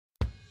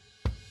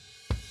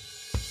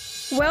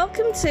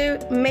Welcome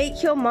to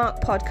Make Your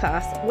Mark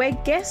podcast, where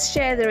guests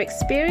share their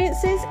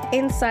experiences,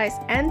 insights,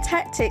 and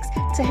tactics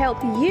to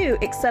help you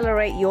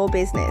accelerate your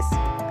business.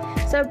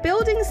 So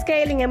building,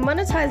 scaling, and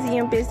monetizing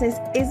your business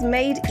is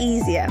made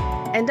easier.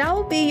 And I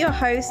will be your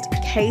host,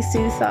 Kay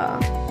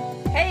Suthar.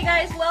 Hey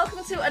guys,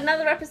 welcome to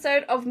another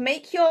episode of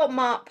Make Your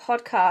Mark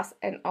podcast.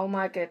 And oh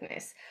my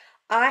goodness,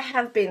 I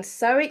have been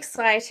so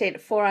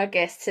excited for our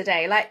guest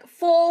today. Like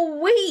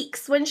for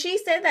weeks, when she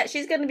said that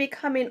she's going to be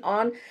coming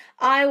on,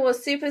 I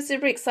was super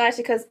excited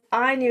because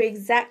I knew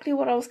exactly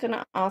what I was going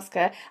to ask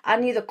her. I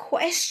knew the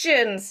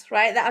questions,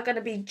 right, that are going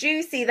to be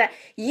juicy, that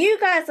you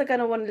guys are going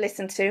to want to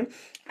listen to.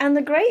 And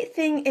the great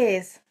thing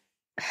is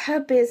her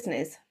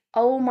business.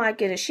 Oh my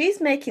goodness, she's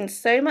making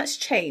so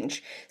much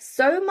change,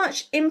 so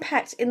much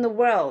impact in the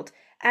world.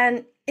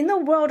 And in the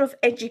world of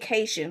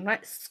education,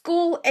 right?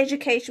 School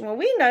education, well,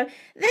 we know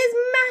there's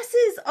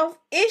masses of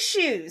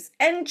issues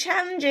and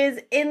challenges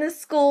in the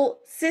school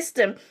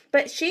system,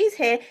 but she's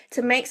here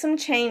to make some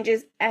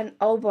changes. And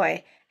oh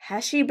boy,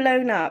 has she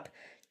blown up.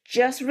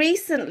 Just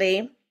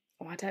recently,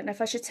 I don't know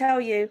if I should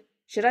tell you.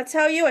 Should I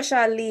tell you or should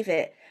I leave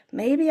it?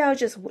 Maybe I'll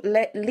just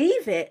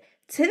leave it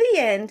to the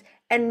end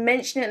and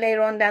mention it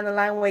later on down the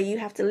line, where you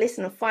have to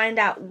listen and find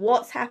out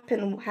what's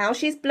happened, how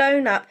she's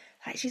blown up,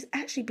 like she's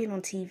actually been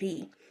on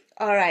TV.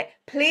 All right,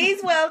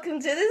 please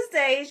welcome to the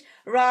stage,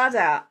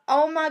 Radha.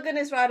 Oh my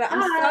goodness, Radha,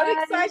 I'm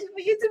so excited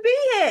for you to be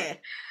here.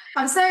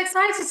 I'm so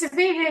excited to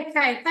be here,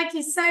 Kate. Thank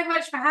you so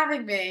much for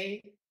having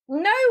me.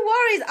 No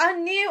worries. I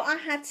knew I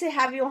had to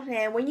have you on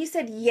here. When you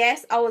said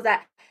yes, I was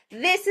like,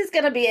 this is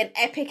going to be an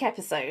epic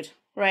episode,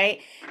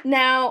 right?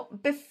 Now,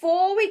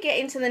 before we get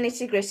into the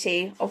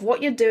nitty-gritty of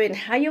what you're doing,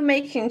 how you're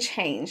making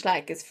change,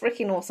 like it's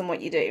freaking awesome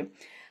what you do,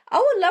 I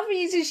would love for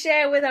you to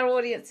share with our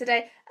audience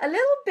today a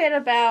little bit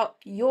about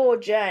your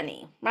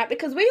journey, right?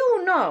 Because we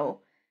all know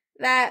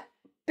that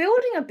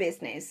building a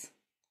business,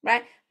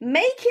 right,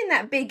 making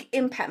that big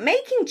impact,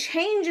 making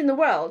change in the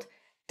world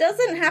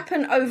doesn't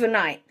happen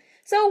overnight.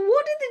 So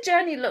what did the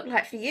journey look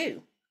like for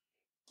you?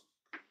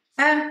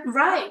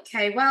 Right,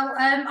 Kay. Well,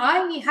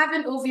 I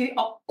haven't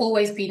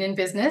always been in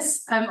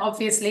business.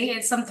 Obviously,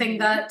 it's something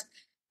that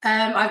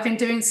I've been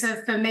doing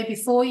so for maybe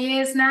 4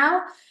 years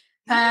now.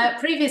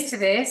 Previous to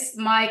this,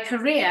 my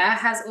career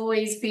has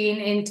always been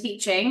in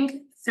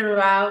teaching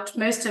throughout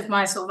most of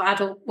my sort of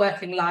adult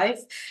working life.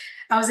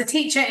 I was a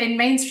teacher in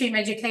mainstream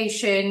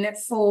education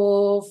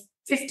for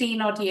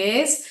 15 odd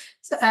years,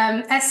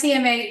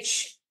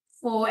 SCMH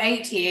for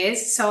 8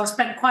 years. So I've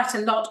spent quite a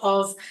lot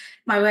of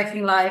my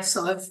working life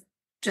sort of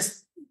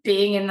just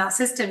being in that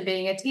system,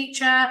 being a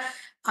teacher.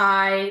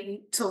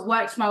 I sort of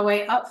worked my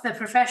way up the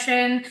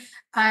profession.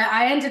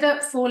 I ended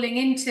up falling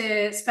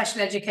into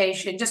special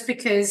education just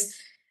because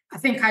I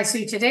think I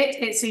suited it.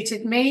 It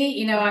suited me.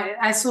 You know,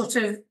 I sort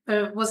of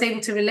was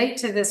able to relate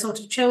to the sort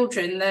of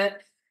children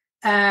that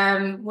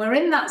were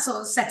in that sort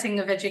of setting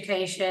of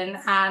education.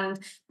 And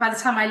by the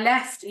time I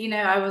left, you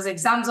know, I was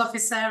exams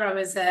officer. I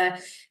was a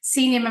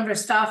senior member of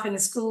staff in the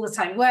school that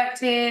I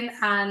worked in.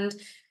 And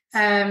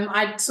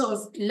I'd sort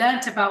of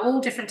learnt about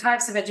all different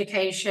types of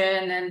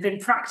education and been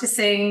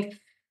practicing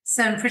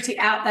some pretty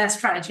out there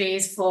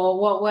strategies for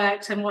what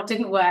worked and what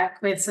didn't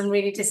work with some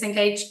really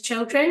disengaged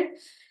children.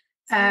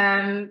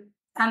 And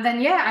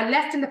then, I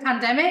left in the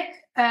pandemic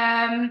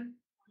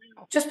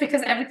just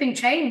because everything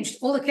changed.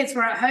 All the kids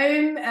were at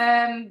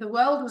home. The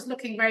world was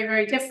looking very,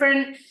 very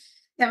different.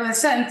 There were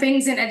certain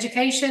things in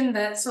education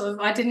that sort of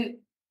I didn't,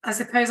 I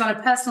suppose, on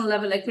a personal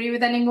level, agree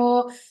with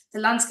anymore. The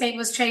landscape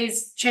was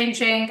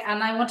changing,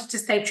 and I wanted to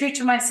stay true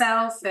to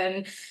myself.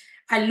 And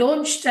I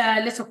launched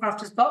Little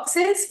Crafters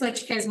Boxes,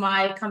 which is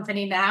my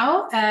company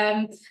now.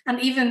 And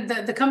even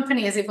the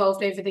company has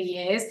evolved over the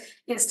years.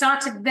 It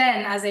started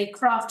then as a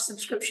craft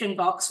subscription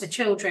box for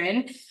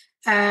children,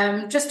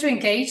 just to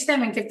engage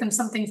them and give them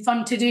something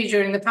fun to do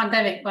during the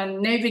pandemic when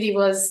nobody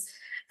was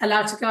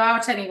allowed to go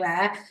out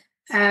anywhere.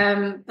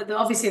 But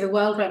obviously the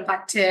world went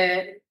back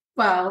to,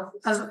 well,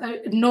 as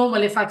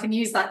normal, if I can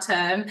use that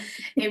term.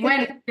 It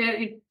went...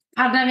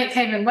 Pandemic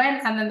came and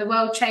went, and then the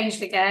world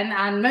changed again,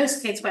 and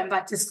most kids went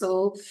back to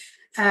school.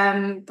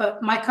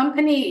 But my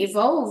company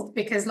evolved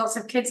because lots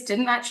of kids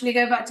didn't actually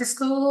go back to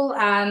school,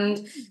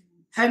 and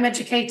home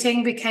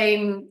educating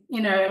became,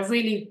 you know, a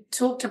really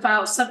talked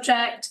about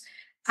subject.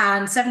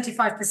 And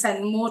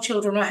 75% more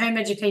children were home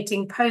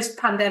educating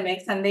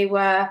post-pandemic than they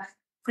were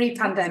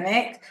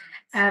pre-pandemic.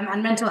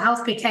 And mental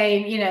health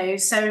became, you know,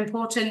 so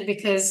important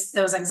because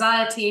there was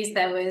anxieties,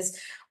 there was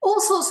all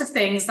sorts of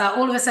things that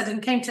all of a sudden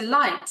came to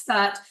light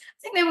that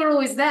I think they were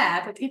always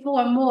there, but people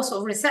were more sort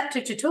of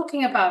receptive to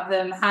talking about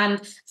them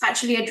and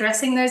actually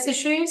addressing those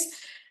issues.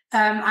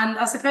 And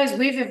I suppose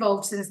we've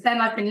evolved since then.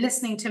 I've been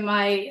listening to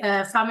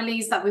my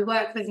families that we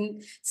work with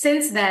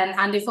since then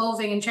and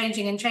evolving and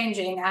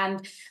changing.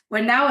 And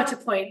we're now at a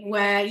point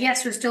where,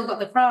 yes, we've still got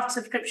the craft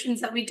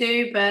subscriptions that we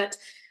do, but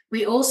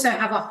we also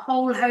have a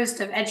whole host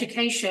of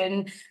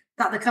education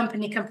that the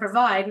company can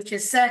provide, which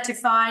is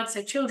certified.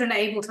 So children are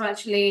able to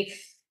actually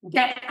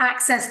get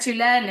access to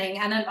learning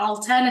and an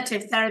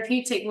alternative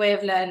therapeutic way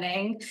of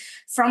learning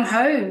from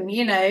home,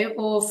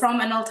 or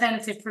from an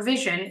alternative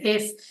provision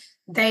if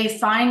they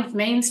find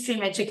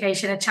mainstream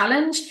education a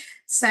challenge.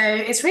 So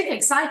it's really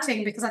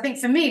exciting, because I think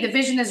for me, the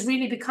vision has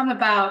really become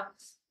about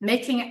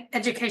making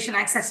education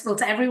accessible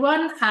to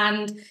everyone.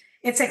 And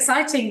it's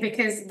exciting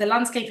because the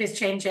landscape is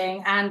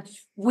changing, and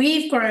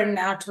we've grown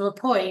now to a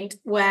point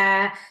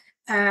where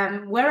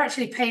we're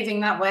actually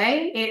paving that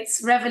way.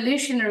 It's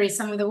revolutionary,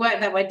 some of the work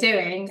that we're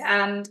doing,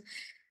 and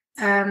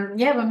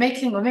we're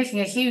making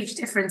a huge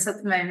difference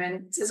at the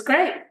moment. It's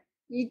great.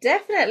 You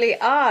definitely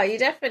are. You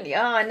definitely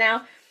are.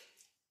 Now,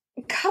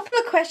 a couple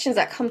of questions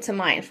that come to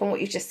mind from what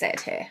you just said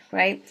here,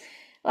 right?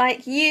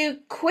 Like, you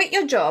quit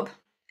your job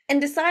and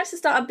decided to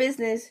start a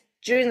business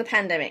during the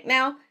pandemic.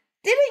 Now,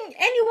 didn't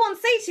anyone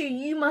say to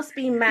you, you must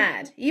be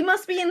mad, you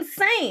must be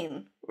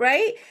insane,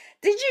 right?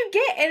 Did you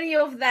get any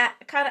of that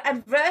kind of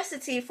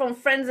adversity from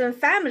friends and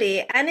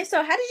family? And if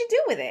so, how did you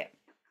deal with it?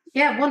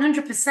 Yeah,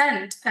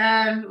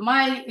 100%.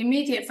 My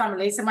immediate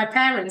family, so my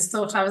parents,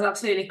 thought I was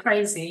absolutely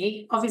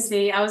crazy.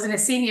 Obviously, I was in a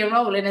senior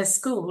role in a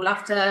school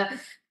after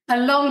a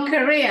long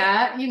career,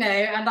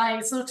 and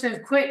I sort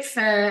of quit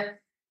for,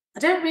 I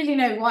don't really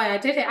know why I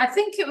did it. I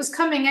think it was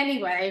coming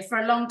anyway for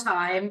a long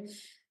time.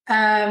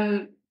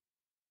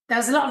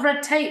 There's a lot of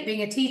red tape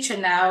being a teacher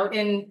now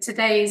in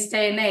today's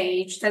day and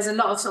age. There's a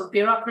lot of sort of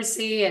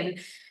bureaucracy, and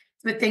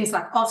with things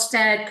like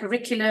Ofsted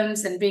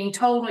curriculums and being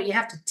told what you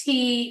have to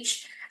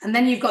teach. And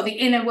then you've got the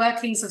inner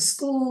workings of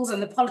schools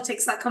and the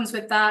politics that comes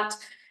with that.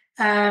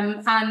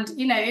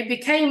 It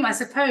became, I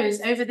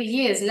suppose, over the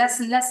years, less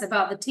and less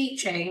about the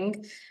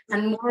teaching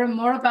and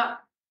more about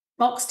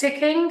box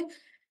ticking.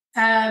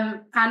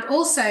 And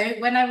also,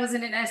 when I was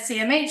in an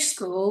SCMH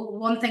school,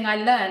 one thing I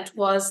learned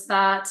was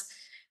that,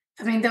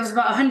 there was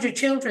about 100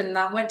 children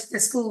that went to the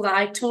school that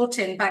I taught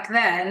in back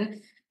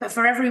then. But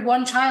for every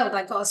one child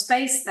that got a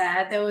space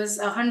there was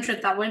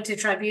 100 that went to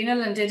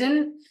tribunal and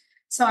didn't.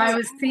 So I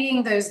was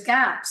seeing those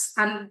gaps,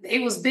 and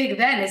it was big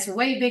then. It's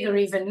way bigger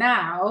even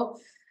now.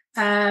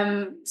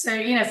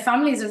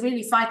 Families are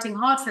really fighting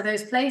hard for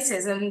those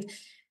places. And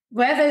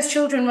where those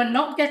children were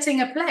not getting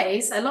a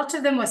place, a lot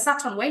of them were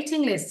sat on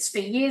waiting lists for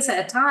years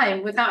at a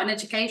time without an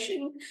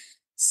education.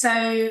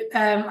 So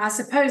I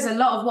suppose a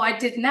lot of what I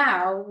did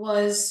now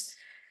was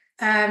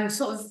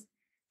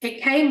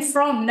it came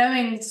from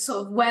knowing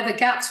sort of where the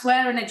gaps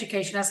were in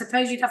education. I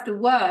suppose you'd have to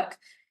work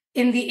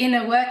in the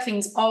inner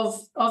workings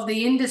of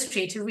the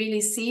industry to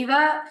really see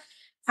that.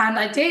 And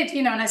I did,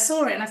 and I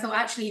saw it and I thought,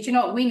 actually, do you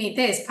know what? We need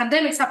this.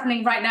 Pandemic's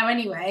happening right now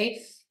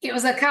anyway. It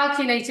was a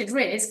calculated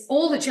risk.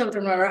 All the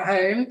children were at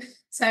home.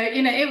 So,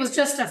 it was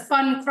just a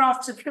fun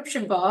craft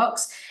subscription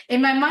box. In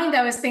my mind,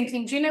 I was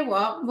thinking, do you know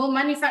what? We'll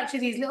manufacture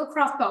these little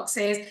craft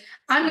boxes.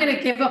 I'm going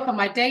to give up on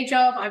my day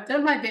job. I've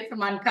done my bit for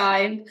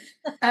mankind.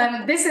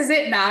 This is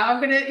it now.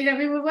 I'm going to,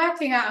 we were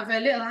working out of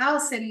a little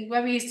house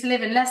where we used to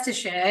live in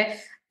Leicestershire.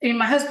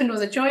 My husband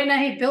was a joiner.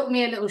 He built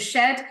me a little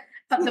shed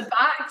at the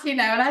back,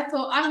 and I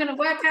thought, I'm going to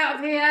work out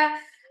of here.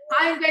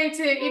 I'm going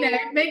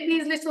to, make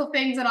these little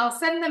things and I'll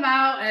send them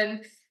out,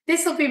 and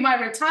this will be my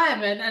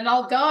retirement, and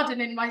I'll garden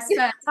in my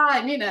spare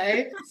time,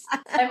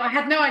 I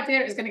had no idea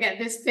it was going to get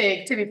this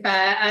big, to be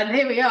fair. And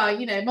here we are,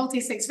 multi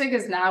six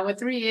figures now. We're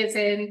 3 years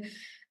in,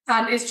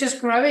 and it's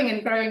just growing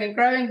and growing and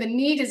growing. The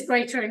need is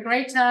greater and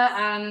greater.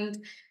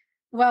 And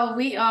well,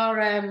 we are,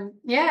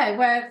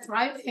 we're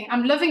thriving.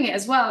 I'm loving it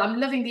as well. I'm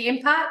loving the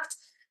impact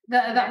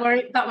that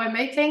we're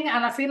making,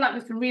 and I feel like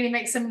we can really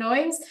make some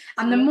noise.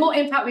 And the more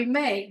impact we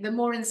make, the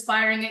more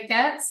inspiring it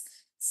gets.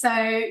 So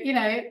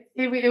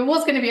it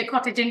was going to be a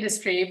cottage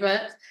industry,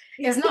 but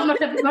it's not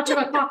much of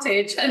a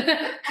cottage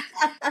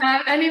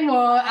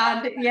anymore.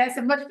 And it's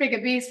a much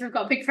bigger beast. We've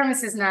got big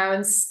premises now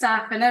and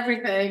staff and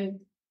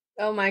everything.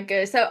 Oh my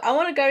goodness! So I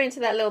want to go into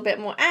that a little bit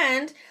more,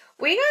 and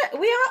we are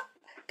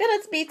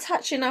going to be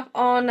touching up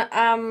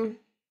on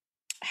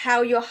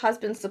how your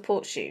husband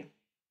supports you,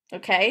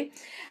 okay?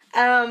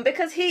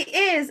 Because he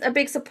is a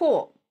big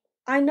support.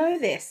 I know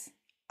this.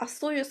 I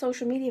saw your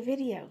social media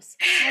videos.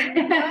 I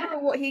know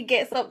what he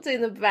gets up to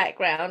in the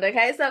background,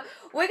 okay? So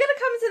we're going to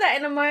come to that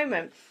in a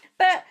moment.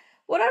 But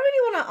what I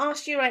really want to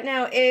ask you right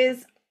now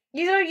is,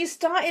 you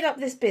started up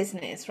this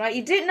business, right?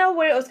 You didn't know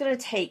where it was going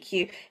to take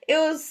you. It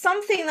was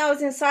something that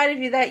was inside of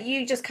you that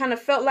you just kind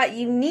of felt like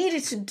you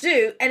needed to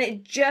do, and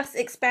it just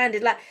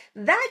expanded. Like,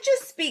 that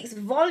just speaks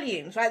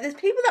volumes, right? There's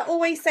people that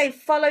always say,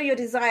 follow your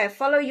desire,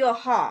 follow your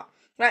heart,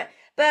 right?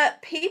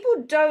 But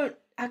people don't,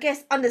 I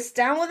guess,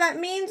 understand what that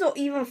means, or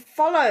even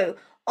follow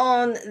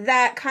on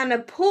that kind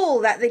of pull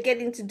that they're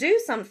getting to do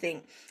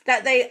something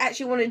that they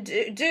actually want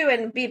to do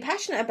and be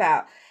passionate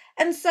about.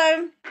 And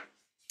so,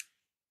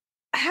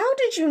 how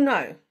did you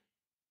know,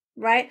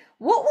 right?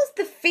 What was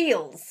the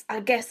feels,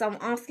 I guess I'm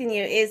asking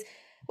you, is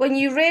when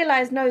you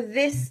realize, no,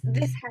 this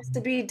has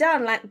to be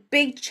done. Like,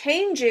 big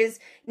changes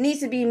need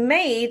to be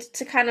made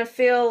to kind of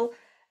feel,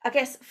 I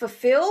guess,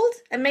 fulfilled,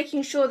 and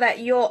making sure that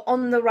you're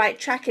on the right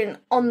track and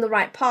on the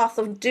right path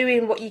of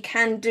doing what you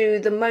can do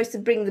the most to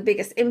bring the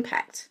biggest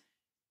impact.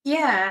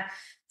 Yeah.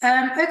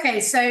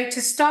 Okay, so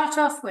to start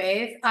off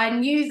with, I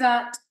knew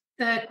that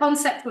the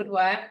concept would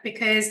work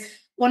because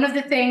one of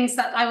the things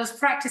that I was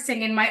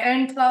practicing in my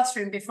own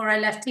classroom before I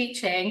left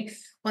teaching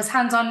was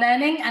hands-on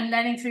learning and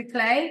learning through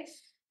play.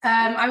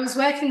 I was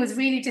working with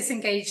really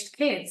disengaged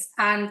kids,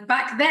 and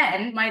back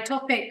then, my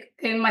topic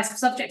in my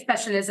subject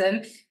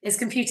specialism is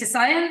computer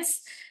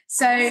science.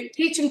 So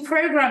teaching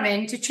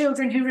programming to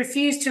children who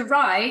refuse to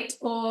write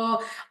or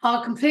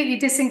are completely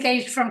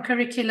disengaged from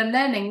curriculum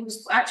learning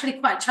was actually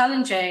quite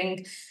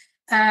challenging.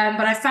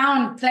 But I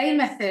found play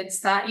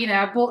methods that,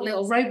 I bought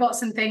little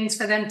robots and things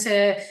for them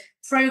to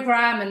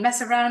program and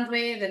mess around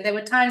with. And there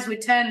were times we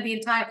turned the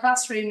entire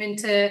classroom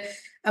into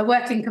a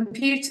working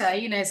computer,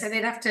 so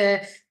they'd have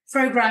to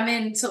program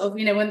in sort of,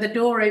 when the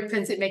door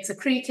opens, it makes a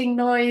creaking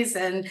noise.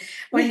 And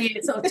when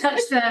you sort of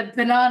touch the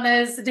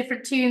bananas, the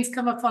different tunes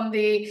come up on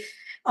the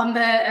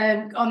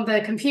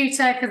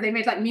computer, because they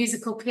made like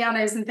musical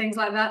pianos and things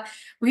like that.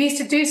 We used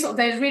to do sort of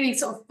those really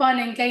sort of fun,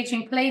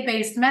 engaging,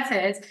 play-based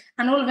methods,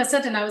 and all of a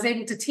sudden I was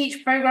able to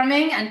teach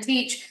programming and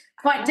teach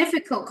quite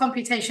difficult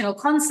computational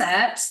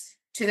concepts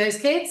to those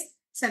kids.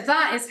 So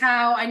that is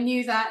how I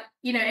knew that,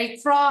 a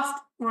craft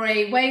or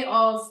a way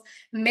of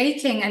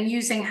making and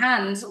using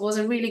hands was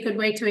a really good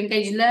way to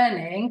engage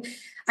learning.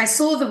 I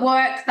saw the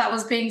work that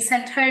was being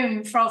sent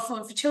home for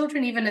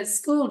children, even at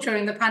school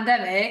during the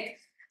pandemic,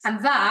 and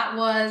that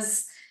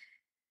was,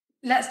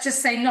 let's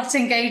just say, not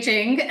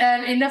engaging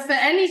enough for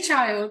any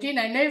child.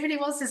 Nobody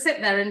wants to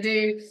sit there and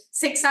do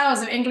 6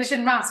 hours of English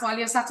and maths while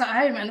you're sat at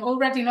home and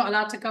already not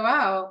allowed to go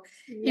out.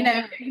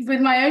 Yeah.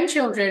 With my own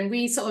children,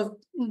 we sort of,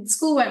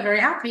 school weren't very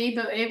happy,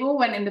 but it all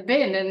went in the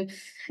bin. And,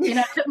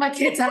 I took my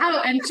kids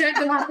out and showed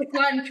them how to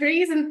climb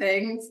trees and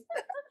things.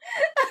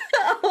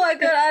 Oh my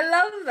God, I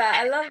love that.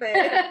 I love it.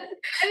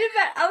 And in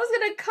fact, I was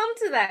going to come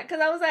to that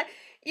because I was like,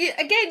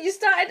 you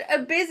started a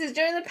business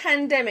during the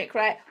pandemic,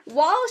 right?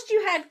 Whilst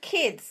you had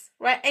kids,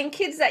 right? And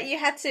kids that you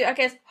had to, I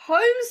guess,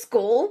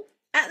 homeschool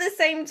at the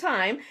same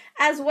time,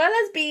 as well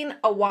as being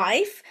a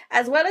wife,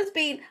 as well as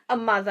being a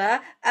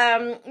mother,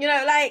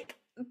 like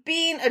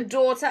being a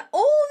daughter,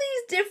 all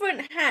these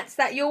different hats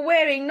that you're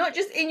wearing, not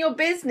just in your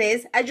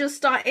business as you're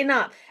starting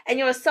up and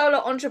you're a solo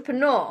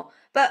entrepreneur,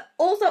 but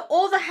also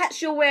all the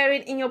hats you're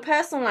wearing in your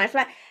personal life.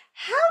 Like,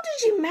 how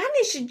did you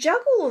manage to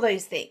juggle all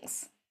those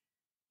things?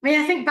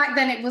 I think back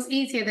then it was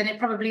easier than it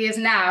probably is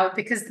now,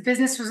 because the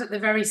business was at the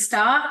very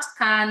start,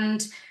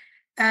 and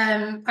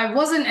I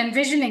wasn't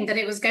envisioning that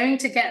it was going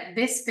to get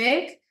this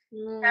big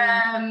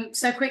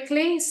so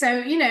quickly. So,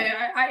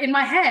 I, in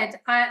my head,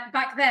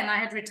 back then I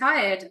had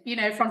retired,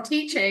 from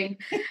teaching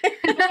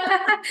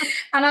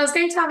and I was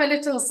going to have a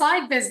little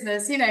side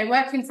business,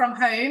 working from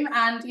home,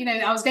 and,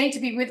 I was going to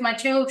be with my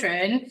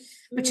children,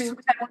 which is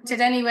what I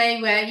wanted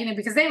anyway, where,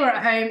 because they were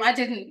at home. I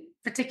didn't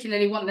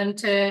particularly want them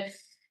to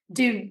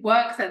do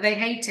work that they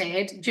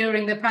hated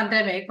during the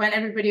pandemic when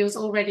everybody was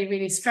already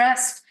really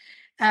stressed.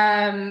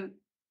 And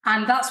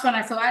that's when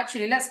I thought,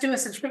 actually, let's do a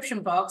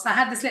subscription box. I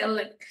had this little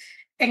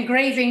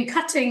engraving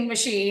cutting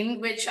machine,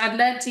 which I'd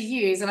learned to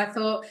use. And I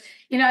thought,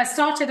 I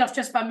started off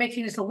just by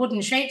making little wooden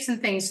shapes and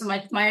things for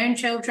my own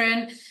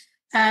children.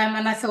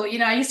 And I thought,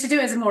 I used to do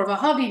it as more of a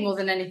hobby more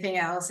than anything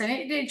else. And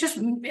it just,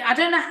 I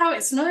don't know how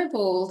it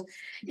snowballed.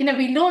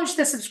 We launched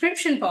the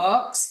subscription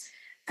box.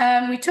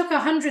 We took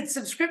 100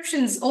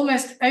 subscriptions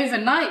almost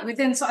overnight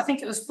within, so I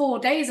think it was 4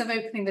 days of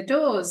opening the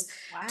doors.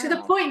 Wow. To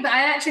the point that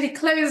I actually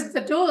closed the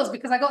doors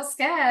because I got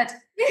scared.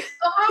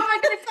 How am I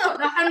going to put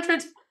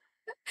 100?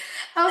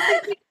 I was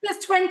thinking,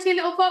 there's 20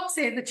 little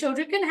boxes. The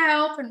children can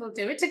help and we'll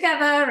do it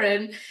together.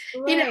 And,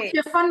 right.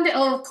 A fun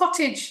little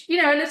cottage,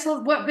 a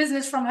little work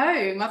business from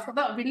home. I thought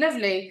that would be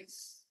lovely.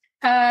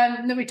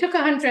 Then we took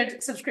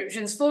 100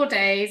 subscriptions, 4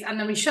 days, and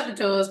then we shut the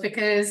doors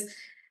because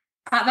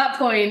at that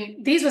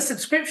point, these were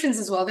subscriptions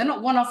as well. They're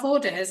not one-off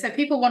orders. So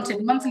people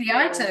wanted monthly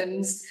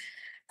items.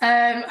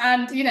 And,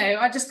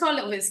 I just got a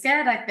little bit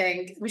scared, I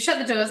think. We shut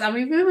the doors and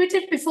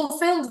we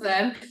fulfilled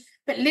them.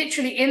 But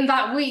literally in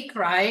that week,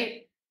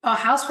 right, our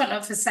house went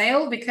up for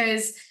sale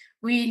because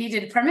we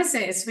needed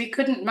premises. We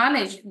couldn't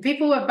manage.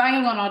 People were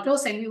banging on our door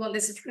saying, we want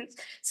this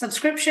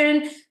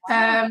subscription,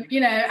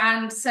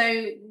 and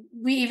so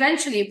we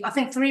eventually, I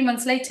think 3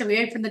 months later,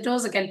 we opened the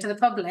doors again to the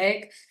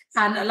public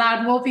and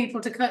allowed more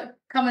people to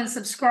come and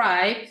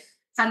subscribe.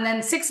 And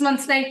then 6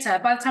 months later,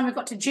 by the time we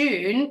got to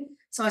June,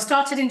 so I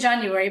started in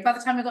January, by the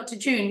time we got to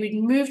June,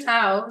 we'd moved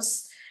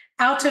house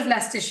out of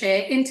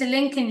Leicestershire into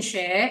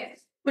Lincolnshire,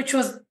 which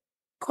was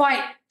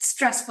quite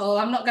stressful,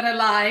 I'm not going to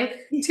lie.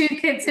 2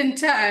 kids in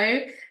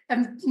tow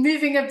and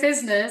moving a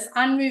business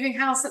and moving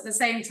house at the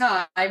same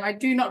time. I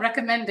do not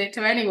recommend it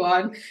to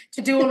anyone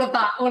to do all of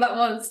that all at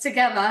once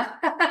together.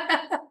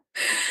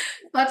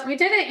 But we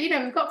did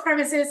it, we've got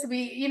premises.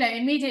 We,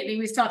 immediately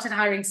we started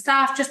hiring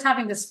staff. Just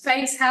having the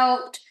space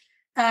helped.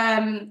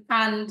 And,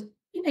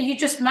 you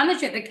just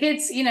manage it. The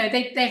kids,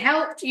 they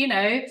helped,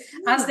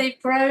 as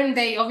they've grown,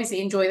 they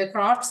obviously enjoy the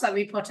crafts that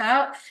we put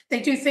out. They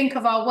do think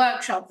of our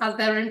workshop as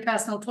their own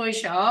personal toy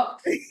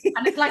shop.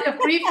 And it's like a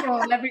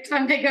free-for-all every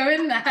time they go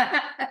in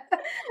there.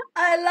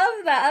 I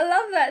love that. I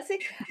love that. See,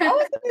 I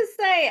was going to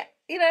say,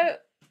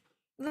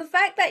 the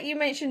fact that you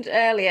mentioned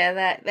earlier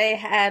that they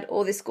had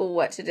all this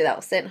schoolwork to do that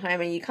was sent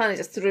home and you kind of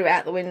just threw it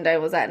out the window,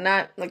 was that,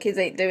 no, the kids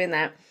ain't doing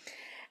that.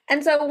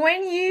 And so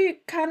when you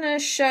kind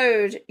of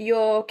showed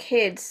your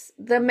kids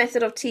the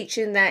method of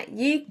teaching that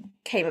you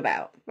came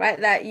about, right,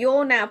 that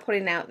you're now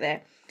putting out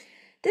there,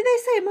 did they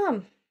say,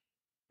 Mum,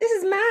 this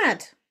is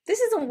mad. This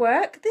isn't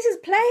work. This is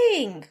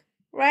playing,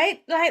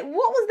 right? Like,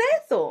 what was their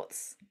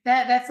thoughts?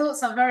 Their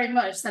thoughts are very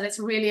much that it's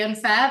really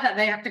unfair that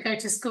they have to go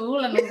to school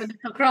and all the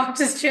little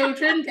crafters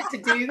children get to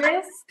do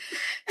this.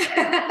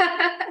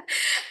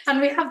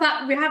 And we have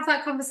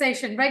that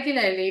conversation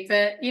regularly.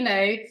 But,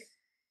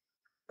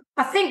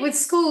 I think with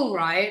school,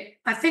 right,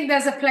 I think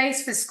there's a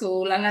place for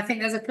school and I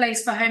think there's a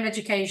place for home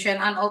education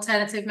and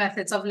alternative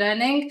methods of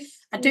learning.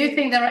 I do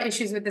think there are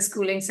issues with the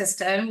schooling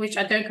system, which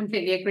I don't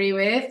completely agree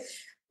with.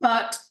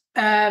 But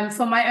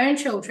for my own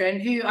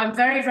children, who I'm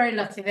very, very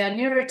lucky, they're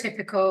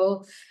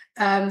neurotypical.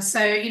 So,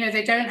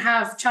 they don't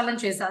have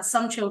challenges that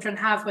some children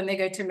have when they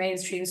go to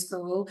mainstream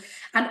school.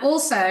 And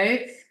also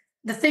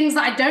the things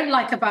that I don't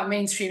like about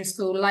mainstream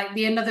school, like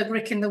the another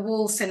brick in the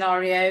wall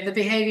scenario, the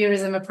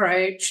behaviorism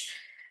approach,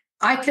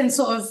 I can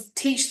sort of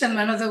teach them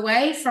another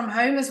way from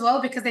home as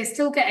well, because they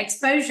still get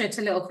exposure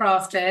to little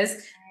crafters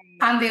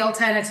and the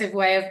alternative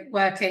way of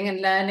working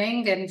and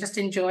learning and just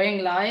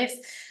enjoying life.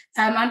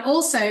 And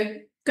also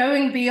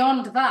going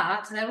beyond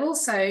that, they're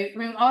also,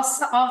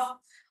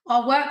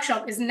 our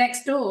workshop is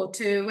next door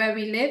to where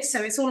we live.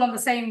 So it's all on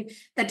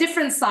they're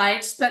different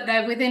sites, but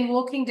they're within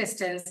walking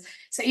distance.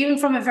 So even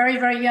from a very,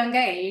 very young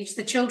age,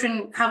 the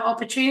children have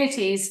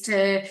opportunities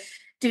to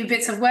do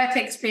bits of work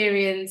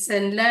experience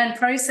and learn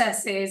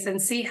processes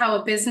and see how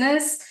a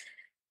business,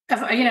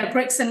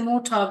 bricks and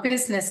mortar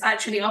business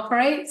actually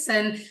operates.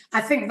 And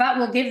I think that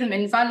will give them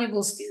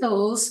invaluable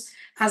skills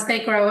as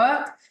they grow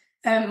up.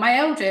 My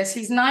eldest,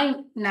 he's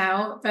 9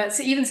 now, but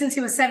even since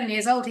he was 7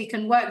 years old, he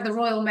can work the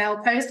Royal Mail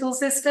postal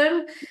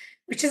system,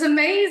 which is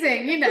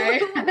amazing, What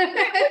do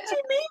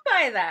you mean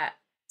by that?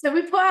 So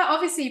we put out,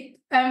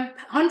 obviously,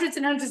 hundreds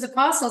and hundreds of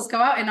parcels go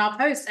out in our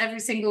post every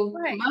single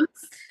month.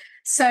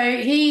 So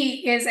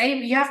he is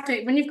able, you have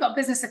to, when you've got a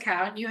business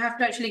account, you have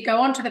to actually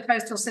go onto the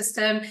postal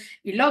system,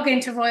 you log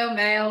into Royal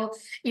Mail,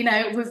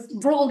 we've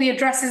brought all the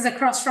addresses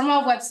across from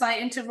our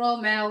website into Royal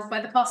Mail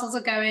where the parcels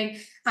are going,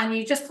 and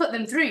you just put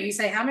them through. You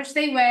say how much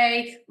they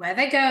weigh, where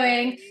they're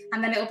going,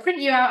 and then it'll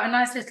print you out a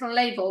nice little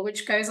label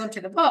which goes onto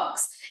the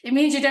box. It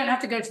means you don't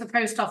have to go to the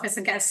post office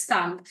and get a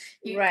stamp.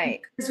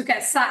 Because we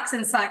get sacks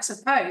and sacks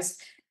of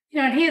post.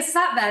 And he has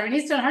sat there and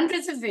he's done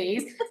hundreds of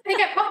these. They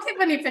get pocket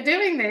money for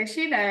doing this,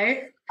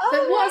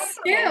 But what a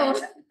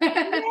skill.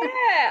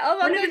 Yeah. Oh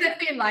my Whenever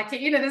they feel like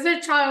it, there's no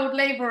child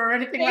labour or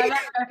anything like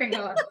that going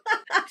on.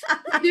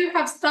 You do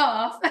have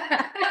staff. No,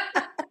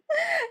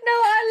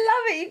 I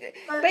love it.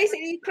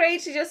 Basically, you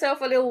created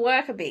yourself a little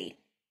worker bee,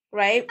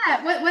 right?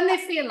 Yeah, when they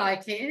feel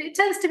like it. It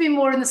tends to be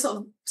more in the sort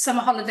of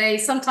summer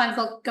holidays. Sometimes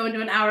they'll go and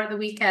do an hour at the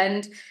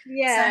weekend.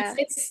 Yeah.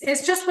 So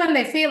it's just when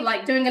they feel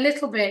like doing a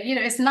little bit.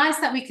 It's nice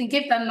that we can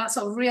give them that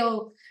sort of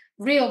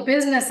real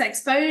business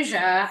exposure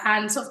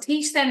and sort of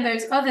teach them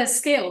those other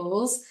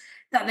skills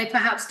that they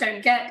perhaps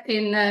don't get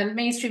in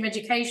mainstream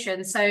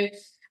education. So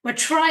we're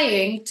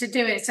trying to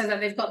do it so that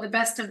they've got the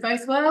best of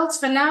both worlds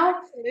for now.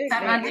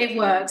 And it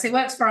works. It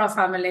works for our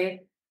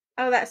family.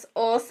 Oh, that's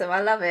awesome.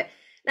 I love it.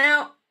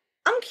 Now,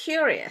 I'm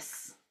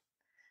curious.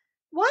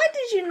 Why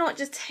did you not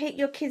just take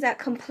your kids out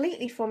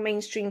completely from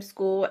mainstream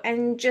school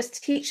and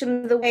just teach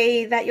them the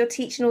way that you're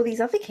teaching all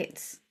these other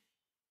kids?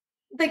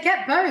 They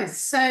get both.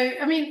 So,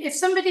 I mean,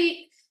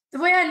 the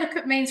way I look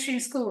at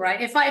mainstream school,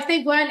 right, if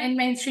they weren't in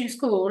mainstream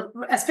school,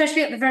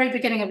 especially at the very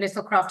beginning of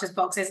Little Crafters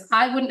Boxes,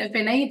 I wouldn't have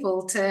been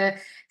able to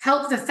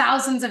help the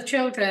thousands of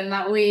children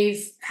that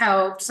we've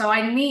helped. So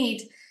I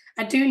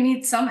do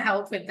need some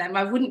help with them.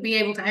 I wouldn't be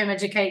able to home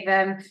educate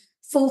them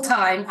full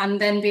time and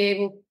then be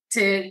able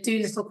to do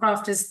Little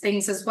Crafters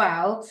things as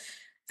well.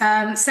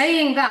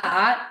 Saying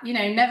that,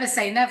 never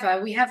say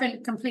never. We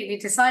haven't completely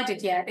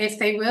decided yet if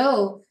they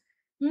will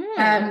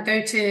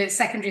go to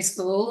secondary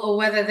school or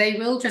whether they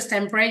will just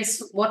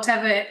embrace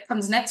whatever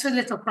comes next with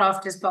Little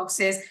Crafters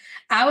Boxes.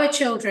 Our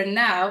children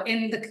now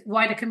in the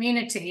wider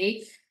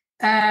community,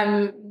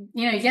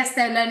 yes,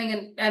 they're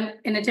learning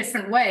in a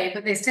different way,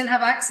 but they still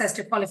have access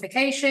to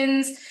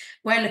qualifications.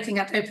 We're looking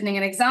at opening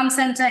an exam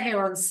centre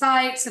here on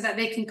site so that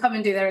they can come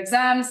and do their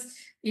exams,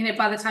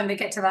 by the time they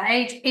get to that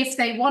age, if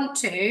they want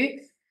to.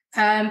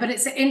 But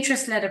it's an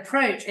interest-led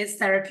approach. It's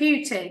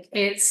therapeutic.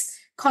 It's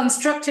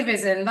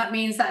constructivism. That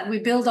means that we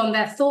build on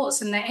their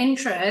thoughts and their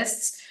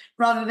interests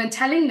rather than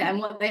telling them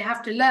what they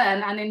have to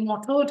learn and in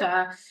what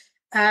order.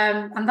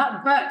 And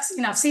that works.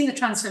 I've seen the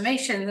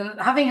transformations, and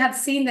having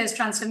seen those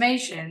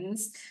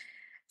transformations,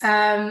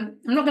 I'm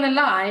not going to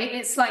lie,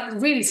 it's like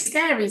really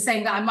scary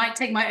saying that I might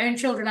take my own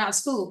children out of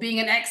school, being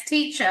an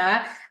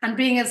ex-teacher and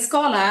being a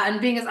scholar and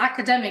being as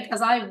academic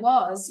as I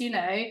was,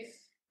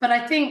 But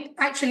I think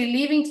actually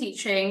leaving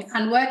teaching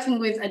and working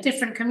with a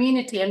different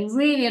community and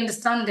really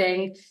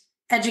understanding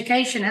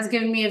education has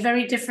given me a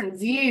very different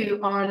view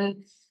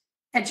on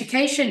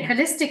education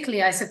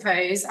holistically, I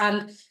suppose.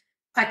 And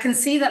I can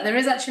see that there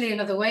is actually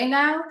another way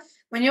now.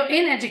 When you're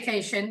in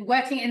education,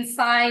 working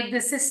inside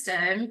the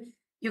system,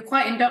 you're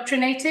quite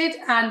indoctrinated,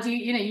 and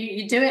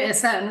you do it a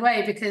certain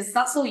way because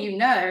that's all you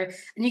know,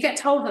 and you get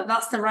told that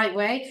that's the right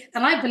way.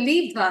 And I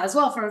believed that as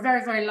well for a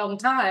very, very long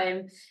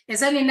time.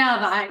 It's only now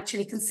that I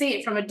actually can see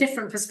it from a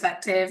different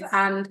perspective,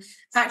 and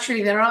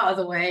actually there are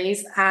other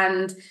ways,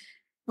 and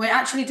we're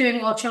actually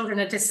doing our children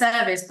a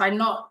disservice by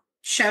not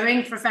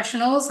showing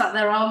professionals that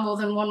there are more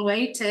than one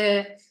way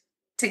to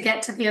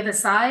get to the other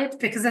side,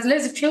 because there's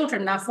loads of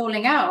children now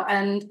falling out,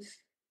 and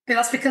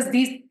that's because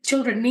these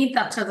children need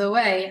that other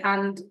way,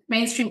 and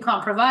mainstream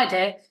can't provide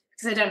it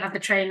because they don't have the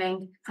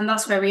training, and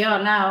that's where we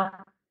are now.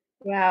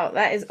 Wow,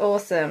 that is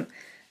awesome.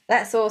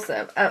 That's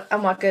awesome. Oh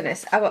my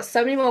goodness, I've got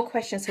so many more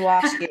questions to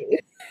ask you.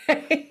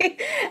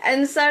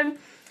 And so,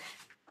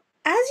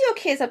 as your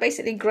kids are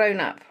basically grown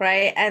up,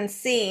 right, and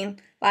seen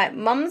like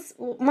mum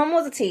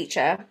was a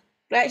teacher,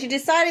 right? She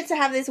decided to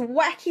have this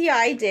wacky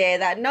idea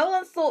that no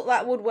one thought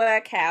that would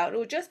work out. It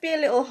would just be a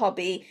little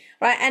hobby,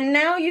 right? And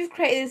now you've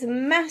created this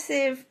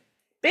massive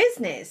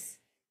business,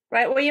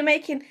 right? Where you're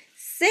making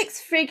six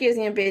figures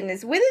in your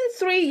business within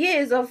 3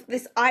 years of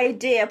this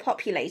idea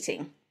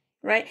populating,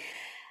 right?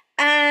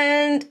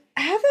 And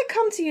have they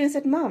come to you and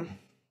said, Mum,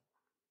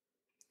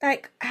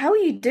 like, how are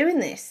you doing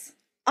this?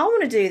 I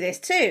want to do this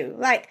too.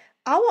 Like,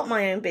 I want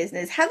my own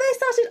business. Have they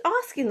started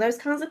asking those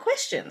kinds of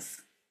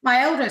questions?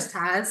 My eldest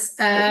has.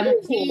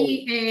 Ooh.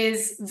 He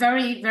is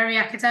very, very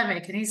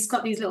academic, and he's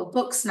got these little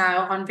books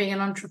now on being an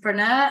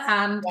entrepreneur,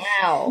 and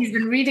Wow. he's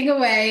been reading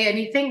away, and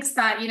he thinks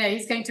that,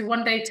 he's going to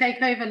one day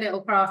take over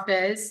Little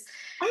Crafters.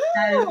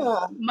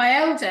 Ah. My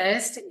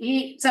eldest,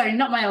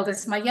 not my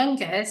eldest, my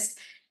youngest,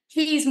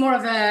 he's more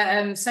of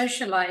a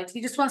socialite. He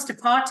just wants to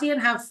party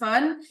and have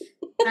fun.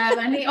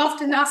 And he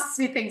often asks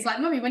me things like,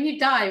 Mummy, when you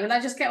die, will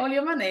I just get all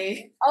your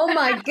money? Oh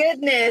my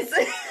goodness.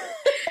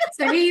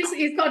 So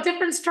he's got a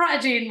different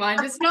strategy in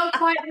mind. It's not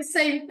quite the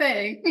same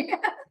thing.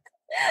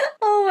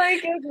 Oh my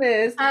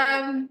goodness.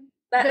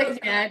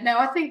 But yeah, no,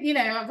 I think,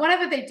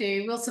 whatever they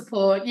do, we'll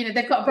support.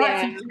 They've got a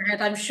bright future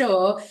ahead, I'm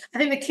sure. I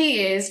think the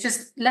key is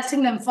just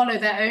letting them follow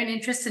their own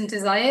interests and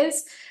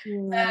desires.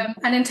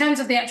 And in terms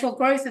of the actual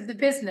growth of the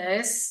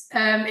business,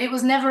 it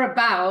was never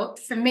about,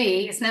 for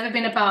me, it's never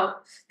been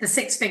about the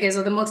six figures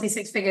or the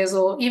multi-six figures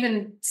or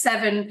even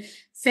seven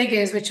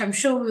figures, which I'm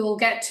sure we will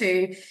get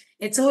to.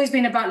 It's always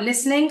been about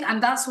listening.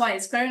 And that's why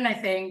it's grown, I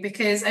think,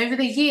 because over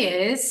the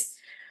years,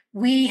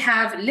 we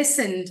have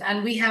listened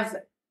and we have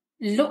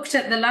looked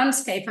at the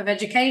landscape of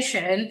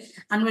education,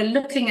 and we're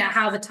looking at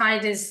how the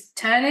tide is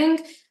turning,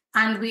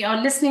 and we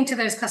are listening to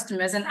those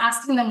customers and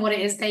asking them what it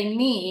is they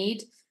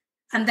need,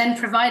 and then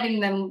providing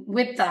them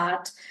with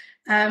that.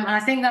 And I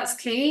think that's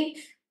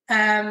key.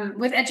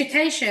 With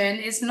education,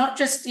 it's not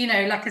just,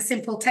 like a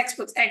simple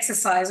textbook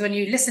exercise when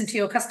you listen to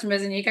your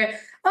customers and you go,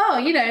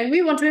 oh,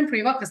 we want to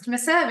improve our customer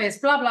service,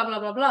 blah, blah, blah,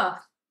 blah, blah.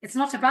 It's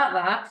not about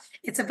that.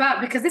 It's about,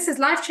 because this is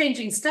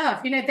life-changing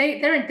stuff.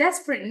 They're in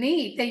desperate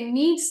need. They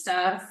need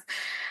stuff.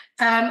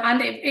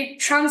 And it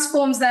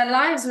transforms their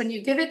lives when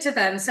you give it to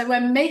them. So we're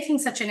making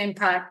such an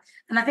impact.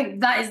 And I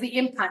think that is the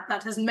impact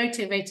that has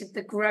motivated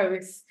the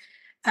growth.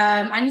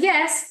 And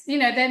yes,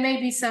 there may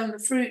be some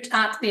fruit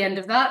at the end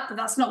of that, but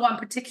that's not what I'm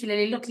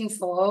particularly looking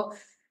for.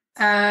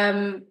 Financially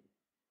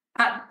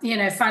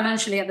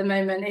at the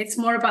moment, it's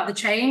more about the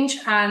change,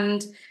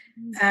 and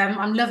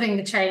I'm loving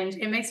the change.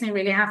 It makes me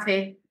really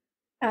happy.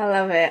 I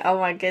love it. Oh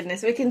my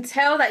goodness. We can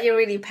tell that you're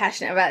really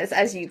passionate about this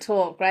as you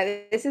talk,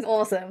 right? This is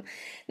awesome.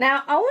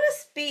 Now, I want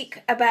to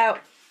speak about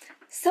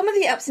some of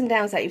the ups and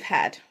downs that you've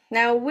had.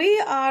 Now, we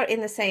are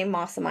in the same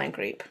mastermind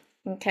group,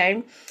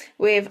 okay,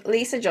 with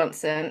Lisa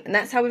Johnson, and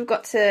that's how we've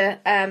got to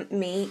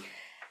meet.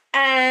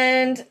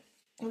 And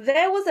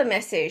there was a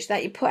message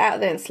that you put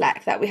out there in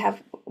Slack that we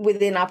have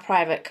within our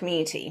private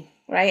community,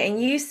 right? And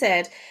you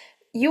said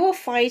you were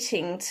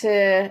fighting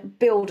to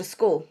build a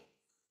school.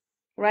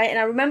 Right. And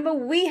I remember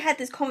we had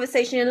this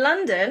conversation in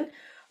London,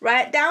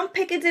 right, down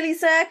Piccadilly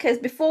Circus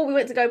before we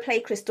went to go play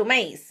Crystal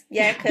Maze.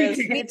 Yeah, because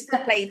we need to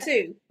play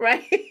too,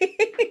 right?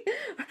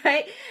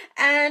 Right.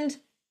 And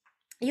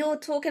you're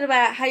talking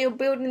about how you're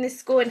building this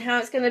school and how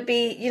it's going to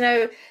be,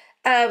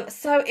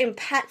 so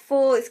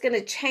impactful. It's going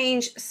to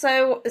change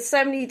so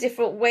many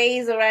different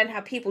ways around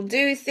how people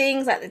do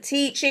things, like the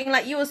teaching.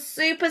 Like, you were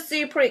super,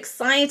 super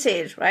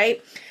excited,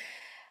 right?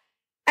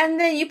 And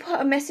then you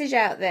put a message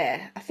out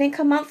there, I think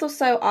a month or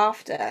so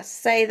after,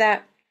 say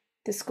that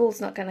the school's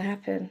not going to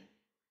happen.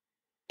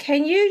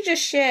 Can you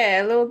just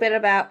share a little bit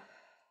about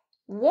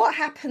what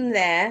happened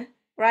there,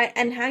 right,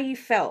 and how you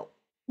felt?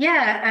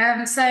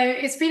 Yeah, so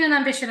it's been an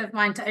ambition of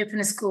mine to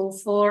open a school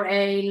for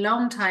a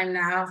long time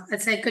now.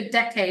 I'd say a good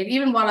decade.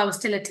 Even while I was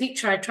still a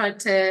teacher, I tried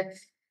to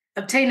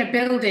obtain a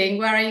building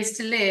where I used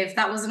to live.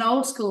 That was an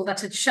old school that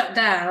had shut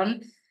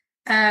down.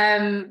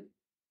 Um,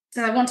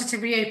 so I wanted to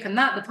reopen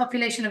that. The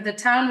population of the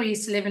town we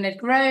used to live in had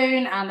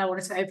grown, and I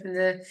wanted to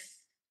open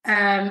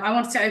I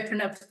wanted to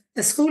open up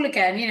the school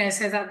again,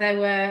 so that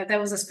there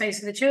was a space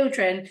for the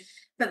children.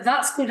 But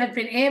that school had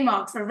been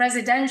earmarked for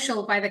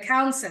residential by the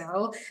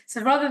council.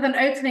 So rather than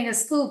opening a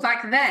school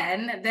back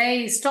then,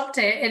 they stopped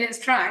it in its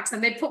tracks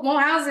and they put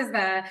more houses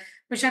there,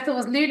 which I thought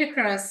was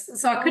ludicrous.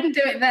 So I couldn't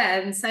do it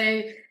then. So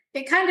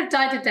it kind of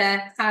died a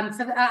death. And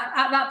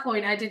at that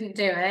point, I didn't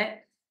do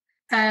it.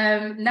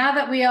 Now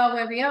that we are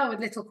where we are with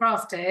Little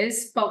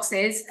Crafters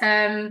boxes,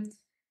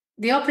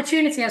 the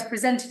opportunity has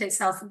presented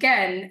itself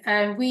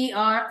again. We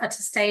are at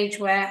a stage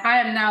where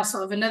I am now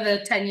sort of another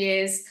 10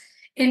 years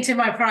into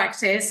my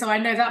practice, so I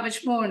know that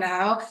much more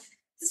now.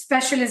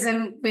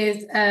 Specialism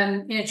with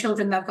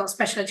children that have got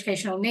special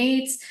educational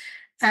needs,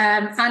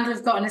 and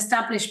we've got an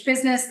established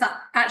business that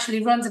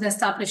actually runs an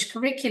established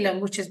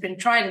curriculum which has been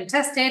tried and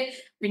tested.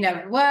 We know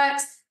it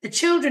works. The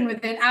children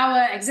within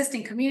our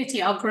existing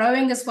community are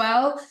growing as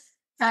well.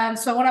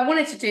 So what I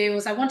wanted to do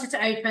was I wanted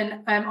to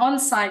open on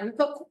site. We've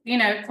got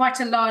quite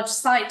a large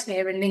site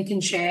here in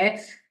Lincolnshire.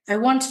 I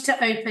wanted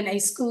to open a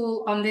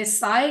school on this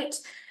site.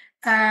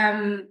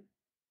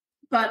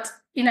 But,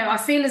 I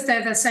feel as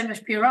though there's so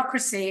much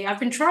bureaucracy. I've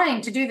been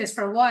trying to do this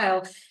for a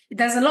while.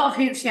 There's a lot of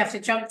hoops you have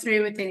to jump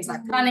through with things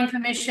like planning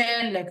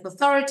permission, local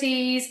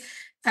authorities,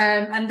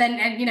 and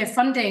then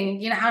funding,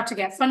 how to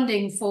get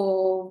funding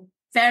for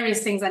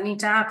various things that need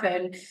to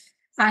happen.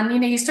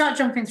 And, you start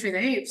jumping through the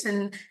hoops.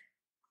 And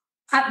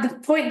at the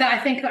point that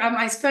I think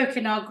I spoke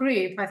in our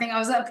group, I think I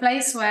was at a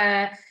place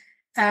where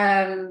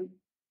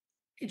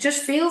it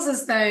just feels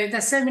as though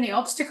there's so many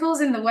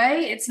obstacles in the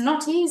way. It's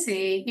not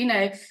easy,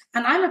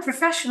 and I'm a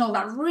professional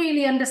that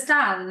really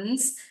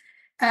understands,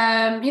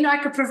 I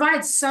could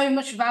provide so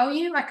much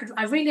value.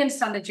 I really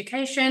understand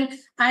education.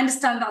 I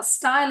understand that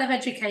style of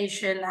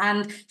education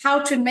and how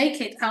to make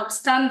it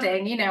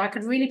outstanding. I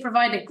could really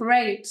provide a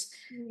great,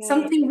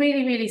 something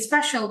really, really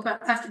special,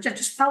 but I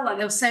just felt like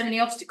there were so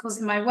many obstacles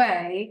in my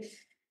way.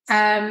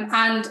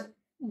 And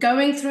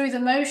going through the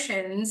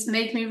motions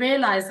made me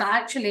realize that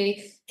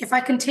actually, if I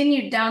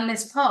continued down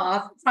this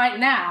path right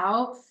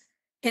now,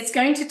 it's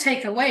going to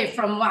take away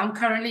from what I'm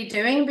currently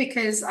doing,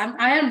 because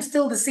I am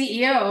still the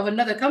CEO of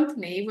another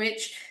company,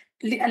 which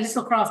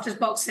Little Crafters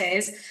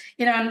Boxes,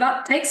 and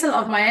that takes a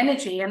lot of my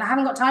energy, and I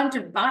haven't got time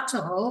to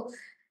battle.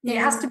 It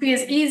has to be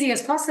as easy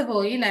as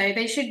possible.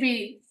 They should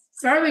be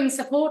throwing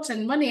support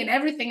and money and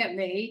everything at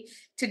me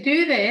to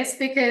do this,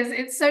 because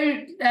it's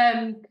so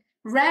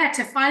rare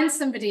to find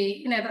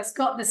somebody, that's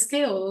got the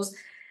skills.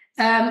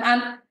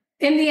 And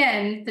in the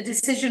end, the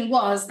decision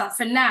was that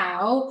for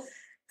now,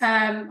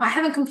 I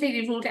haven't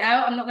completely ruled it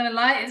out. I'm not going to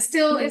lie. It's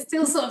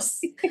still sort of.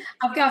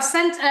 I've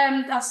sent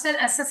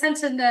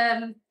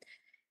an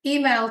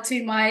email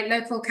to my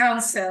local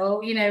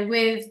council,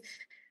 with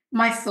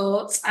my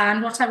thoughts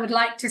and what I would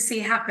like to see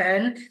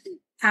happen,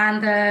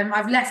 and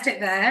I've left it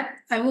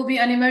there. I will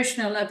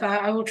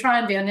try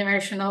and be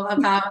unemotional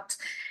about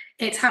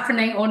it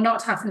happening or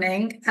not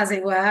happening, as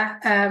it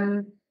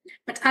were.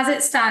 But as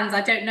it stands,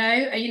 I don't know.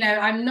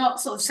 I'm not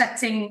sort of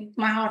setting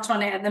my heart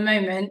on it at the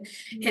moment.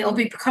 It'll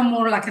become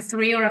more like a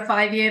 3 or a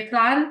 5 year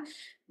plan,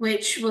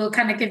 which will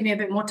kind of give me a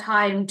bit more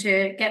time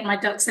to get my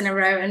ducks in a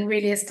row and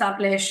really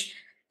establish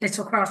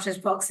Little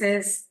Crafters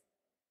Boxes.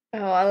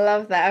 Oh, I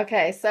love that.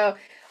 Okay, so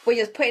we're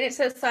just putting it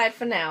to the side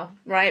for now,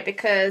 right?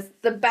 Because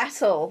the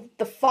battle,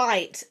 the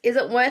fight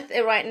isn't worth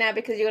it right now,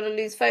 because you're going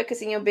to lose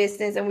focus in your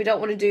business, and we don't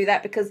want to do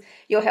that because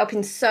you're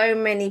helping so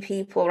many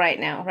people right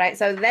now, right?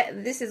 So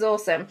this is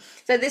awesome.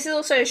 So this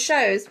also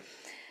shows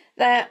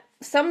that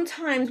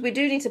sometimes we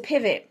do need to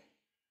pivot,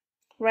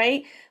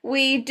 right?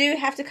 We do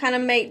have to kind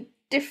of make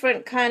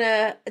different kind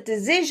of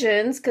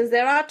decisions, because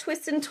there are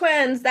twists and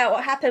turns that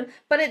will happen,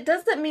 but it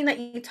doesn't mean that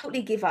you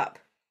totally give up,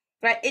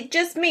 right? It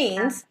just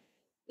means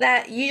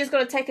that you just got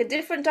to take a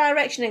different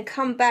direction and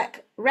come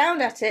back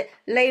round at it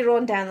later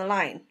on down the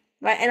line,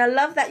 right? And I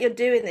love that you're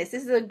doing this.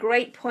 This is a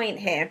great point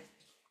here.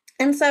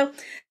 And so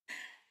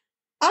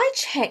I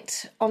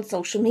checked on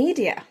social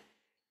media,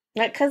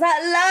 right? Because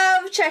I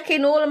love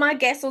checking all of my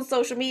guests on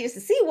social media to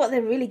see what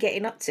they're really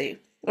getting up to,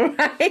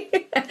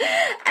 right?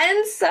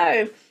 And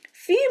so a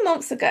few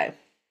months ago,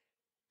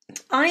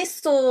 I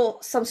saw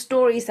some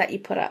stories that you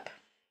put up,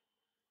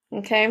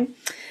 okay?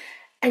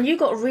 And you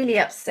got really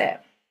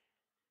upset.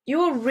 You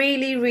were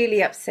really,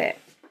 really upset.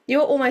 You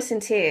were almost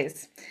in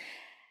tears.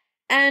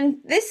 And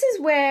this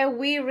is where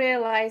we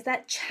realize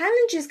that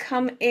challenges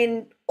come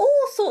in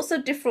all sorts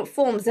of different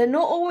forms. They're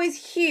not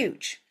always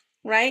huge,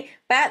 right?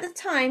 But at the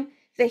time,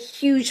 they're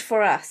huge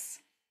for us.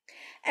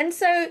 And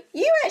so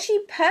you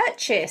actually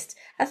purchased,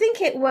 I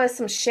think it was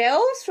some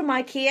shelves from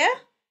IKEA.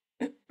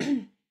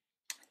 Do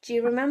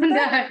you remember?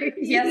 No.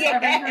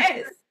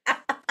 Yes.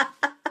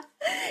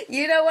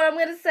 You know what I'm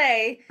going to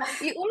say?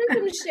 You ordered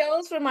some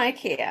shelves from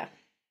IKEA.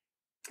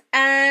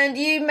 And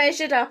you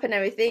measured up and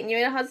everything. You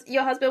and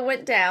your husband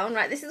went down,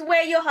 right? This is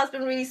where your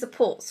husband really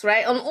supports,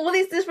 right? On all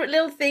these different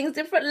little things,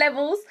 different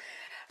levels,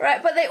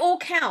 right? But they all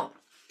count.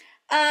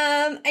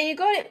 And you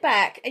got it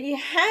back, and you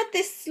had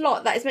this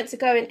slot that is meant to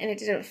go in, and it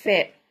didn't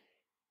fit,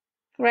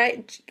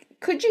 right?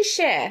 Could you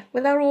share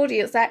with our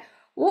audience that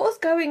what was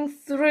going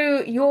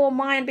through your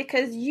mind,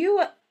 because you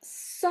were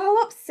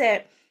so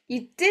upset?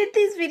 You did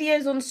these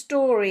videos on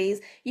stories,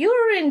 you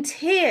were in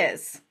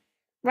tears,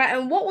 right?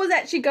 And what was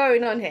actually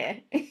going on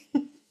here?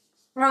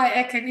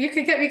 Right, okay, you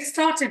could get me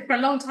started for a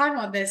long time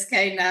on this,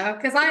 Kay, now,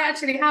 because I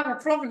actually have a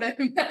problem.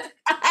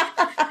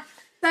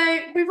 So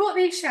we bought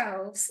these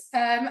shelves,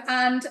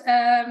 and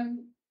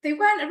they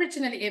weren't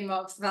originally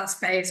earmarked for that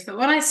space. But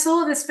when I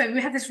saw this space,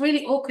 we had this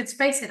really awkward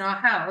space in our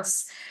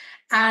house,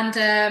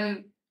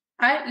 and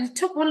I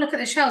took one look at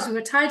the shelves. We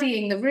were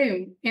tidying the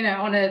room,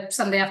 on a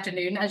Sunday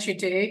afternoon, as you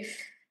do.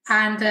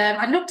 And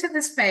I looked at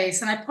the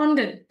space and I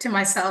pondered to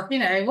myself,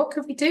 what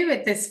could we do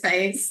with this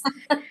space?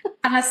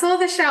 And I saw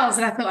the shelves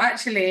and I thought,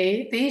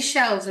 actually, these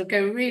shelves would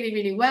go really,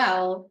 really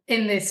well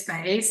in this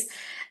space.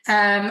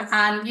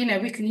 And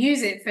we can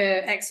use it for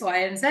X, Y,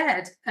 and Z.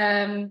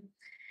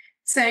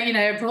 So,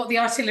 brought the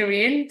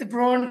artillery in, the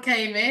brawn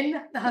came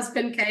in, the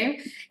husband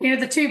came,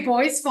 the two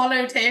boys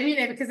followed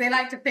him, because they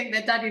like to think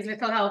they're daddy's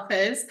little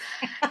helpers.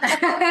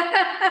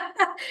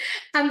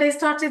 And they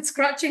started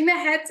scratching their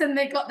heads and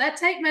they got their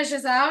tape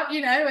measures out,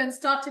 and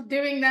started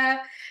doing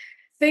their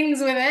things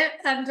with it.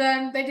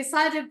 And they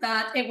decided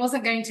that it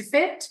wasn't going to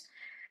fit.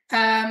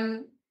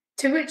 To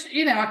which,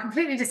 I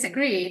completely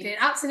disagreed. It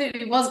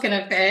absolutely was going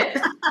to fit.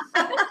 This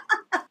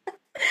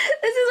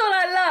is what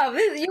I love.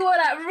 You were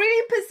like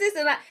really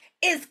persistent, like,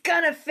 it's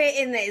going to fit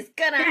in there. It's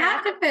going to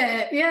happen. It had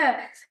to fit,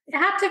 yeah. It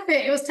had to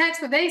fit. It was text,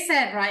 but they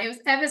said, right, it was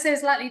ever so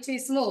slightly too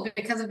small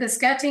because of the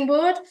skirting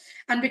board.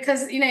 And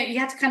because, you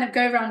had to kind of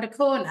go around a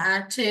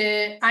corner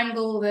to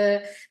angle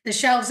the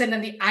shelves in,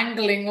 and the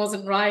angling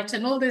wasn't right.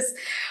 And all this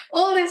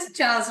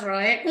jazz,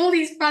 right? All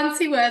these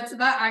fancy words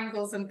about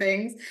angles and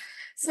things.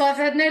 So I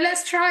said, no,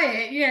 let's try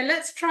it.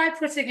 Let's try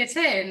putting it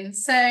in.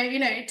 So,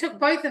 it took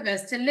both of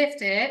us to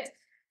lift it.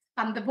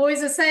 And the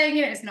boys are saying,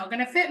 it's not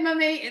going to fit,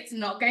 mummy. It's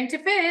not going to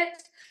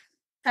fit.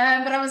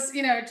 But I was,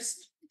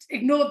 just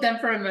ignored them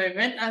for a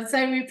moment. And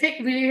so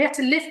we had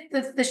to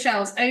lift the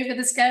shelves over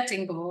the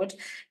skirting board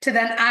to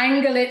then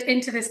angle it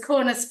into this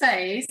corner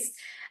space.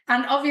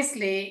 And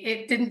obviously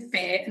it didn't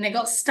fit and it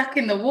got stuck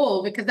in the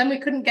wall, because then we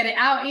couldn't get it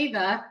out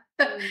either.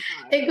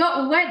 It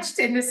got wedged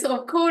in this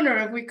sort of corner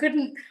of we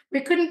couldn't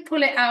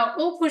pull it out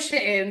or push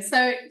it in.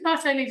 So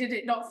not only did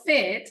it not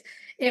fit,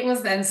 it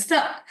was then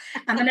stuck.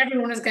 And then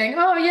everyone was going,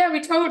 oh yeah,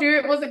 we told you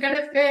it wasn't going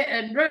to fit.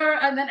 And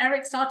then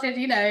Eric started,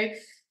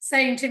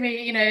 saying to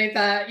me,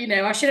 that,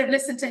 I should have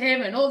listened to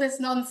him and all this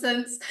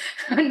nonsense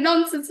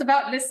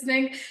about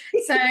listening.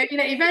 So,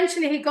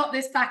 eventually he got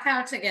this back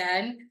out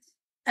again.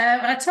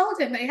 And I told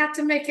him that he had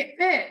to make it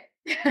fit.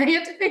 He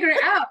had to figure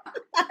it out.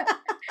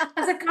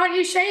 I said, can't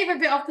you shave a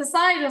bit off the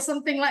side or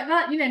something like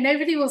that?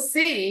 Nobody will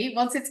see.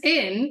 Once it's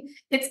in.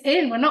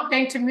 We're not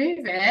going to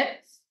move it.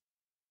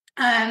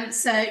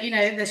 So,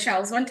 the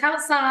shelves went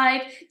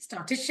outside,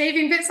 started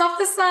shaving bits off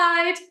the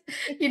side,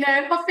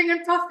 huffing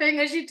and puffing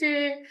as you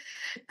do.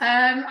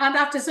 And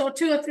after sort of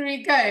 2 or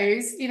 3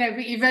 goes,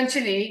 we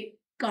eventually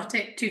got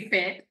it to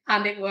fit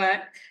and it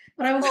worked.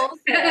 But I was awesome.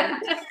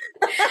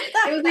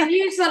 It was a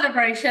huge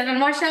celebration, and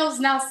my shelves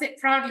now sit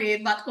proudly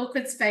in that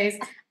awkward space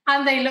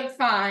and they look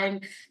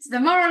fine. So the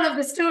moral of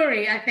the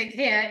story, I think,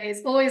 here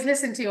is always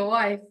listen to your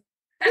wife.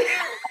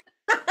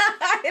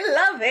 I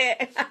love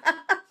it.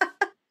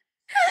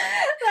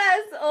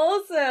 That's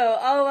awesome.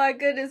 Oh my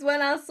goodness.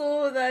 When I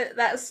saw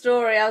that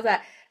story, I was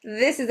like,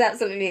 this is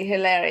absolutely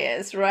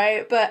hilarious,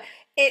 right? But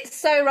it's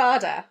so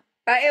Radha,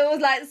 right? It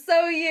was like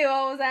so you.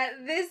 I was like,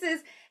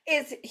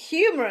 it's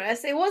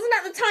humorous. It wasn't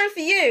at the time for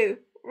you,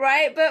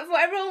 right? But for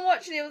everyone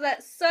watching, it was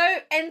like so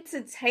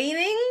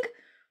entertaining,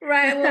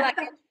 right? And we're like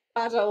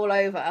Radha all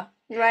over,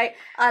 right?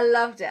 I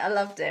loved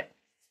it.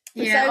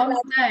 Yeah, so on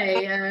the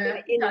day,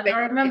 I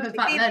remember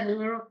back then we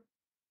were.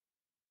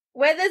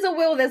 Where there's a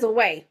will, there's a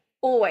way.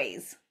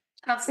 Always.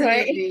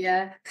 Absolutely,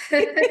 right?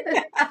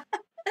 Yeah.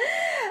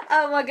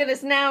 Oh my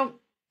goodness. Now,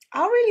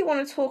 I really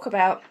want to talk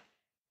about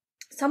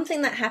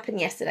something that happened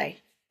yesterday,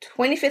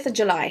 25th of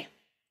July,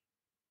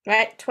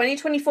 right?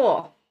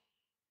 2024.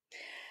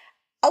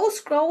 I was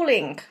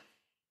scrolling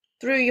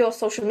through your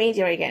social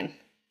media again,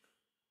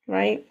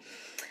 right?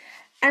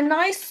 And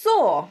I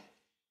saw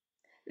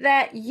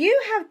that you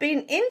have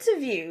been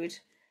interviewed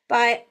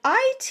by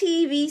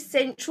ITV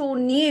Central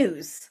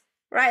News.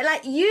 Right,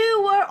 like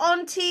you were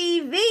on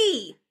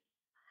TV.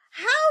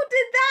 How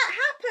did that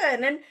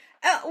happen? And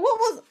what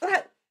was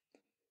like?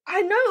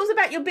 I know it was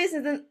about your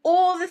business and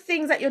all the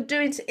things that you're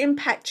doing to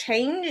impact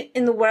change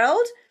in the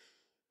world.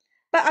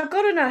 But I've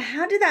got to know,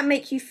 how did that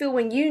make you feel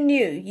when you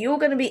knew you were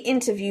going to be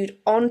interviewed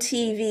on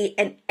TV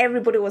and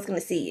everybody was going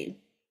to see you?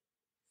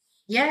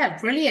 Yeah,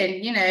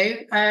 brilliant.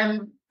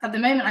 At the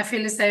moment, I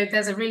feel as though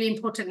there's a really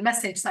important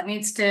message that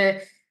needs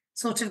to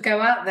sort of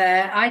go out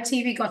there,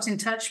 ITV got in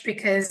touch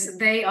because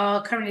they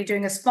are currently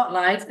doing a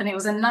spotlight, and it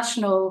was a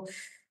national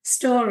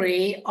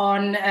story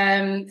on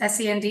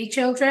SEND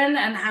children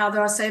and how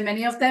there are so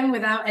many of them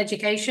without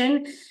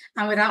education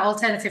and without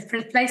alternative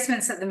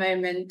placements at the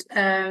moment.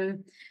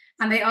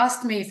 And they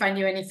asked me if I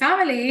knew any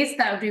families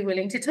that would be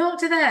willing to talk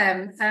to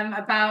them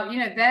about,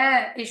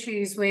 their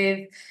issues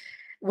with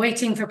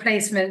waiting for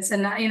placements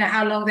and,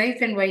 how long they've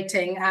been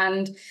waiting.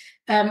 And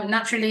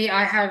naturally,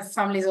 I have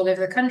families all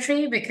over the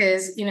country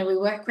because, we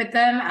work with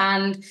them.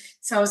 And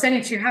so I was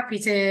only too happy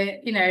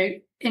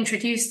to,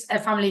 introduce a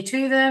family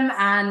to them.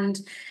 And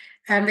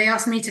they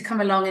asked me to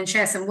come along and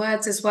share some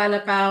words as well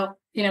about,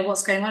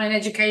 what's going on in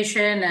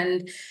education.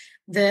 And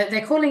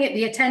they're calling it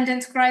the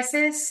attendance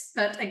crisis.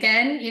 But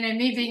again,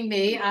 me being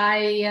me,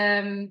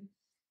 I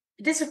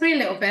disagree a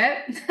little bit.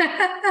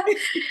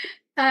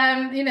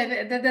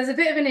 There's a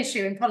bit of an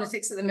issue in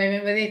politics at the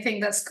moment where they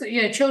think that,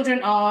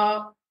 children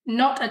are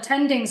not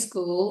attending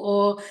school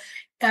or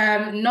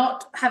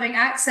not having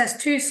access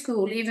to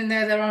school, even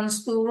though they're on a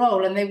school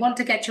roll, and they want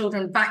to get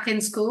children back in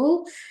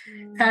school,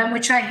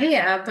 which I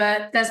hear,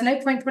 but there's no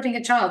point putting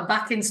a child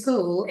back in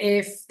school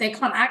if they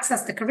can't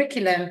access the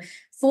curriculum.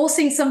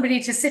 Forcing somebody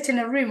to sit in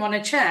a room on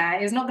a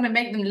chair is not going to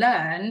make them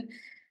learn.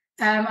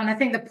 And I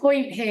think the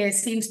point here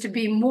seems to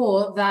be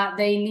more that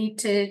they need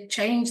to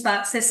change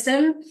that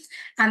system,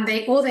 and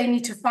they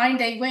need to find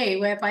a way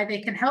whereby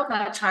they can help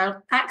that child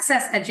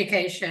access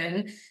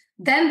education.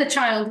 Then the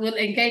child will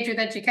engage with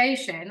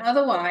education.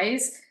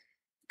 Otherwise,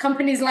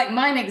 companies like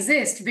mine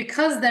exist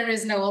because there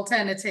is no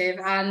alternative.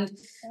 And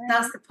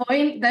that's the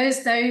point.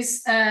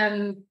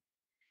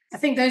 I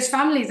think those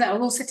families that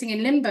are all sitting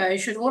in limbo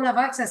should all have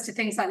access to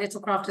things like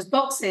Little Crafters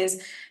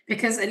boxes,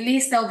 because at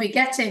least they'll be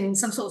getting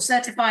some sort of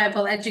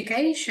certifiable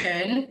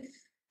education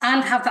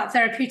and have that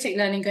therapeutic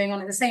learning going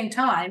on at the same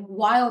time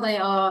while they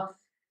are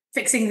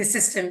fixing the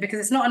system, because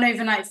it's not an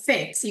overnight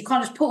fix. You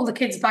can't just put all the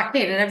kids back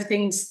in and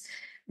everything's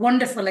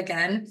wonderful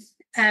again.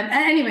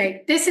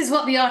 Anyway, this is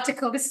what the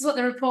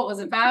report was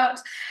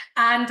about.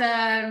 And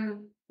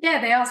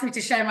they asked me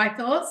to share my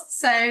thoughts.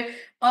 So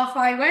off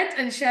I went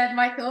and shared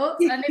my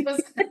thoughts, and it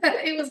was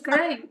it was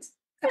great.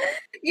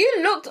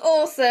 You looked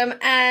awesome,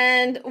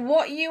 and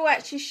what you were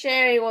actually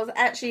sharing was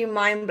actually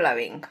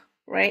mind-blowing,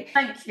 right?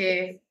 Thank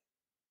you.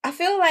 I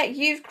feel like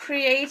you've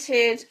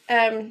created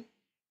a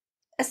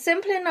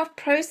simple enough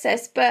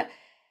process, but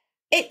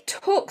it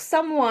took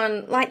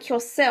someone like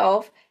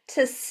yourself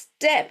to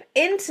step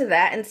into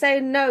that and say,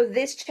 no,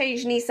 this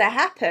change needs to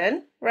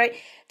happen, right?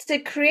 To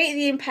create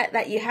the impact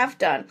that you have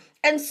done.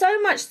 And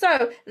so much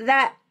so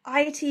that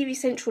ITV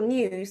Central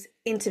News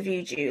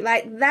interviewed you.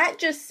 Like, that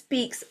just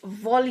speaks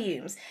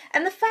volumes.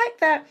 And the fact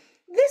that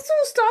this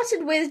all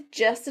started with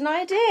just an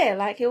idea,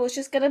 like it was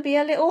just going to be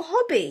a little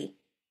hobby,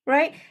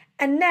 right?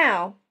 And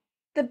now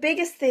the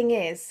biggest thing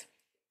is,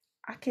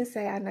 I can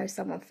say I know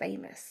someone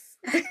famous.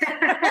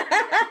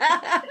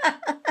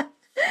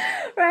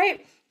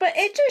 Right? But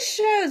it just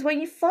shows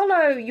when you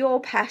follow your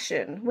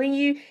passion, when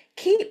you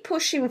keep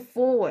pushing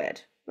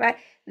forward, right?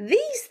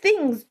 These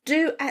things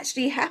do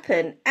actually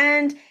happen,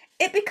 and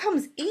it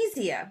becomes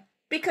easier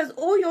because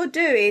all you're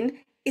doing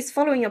is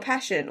following your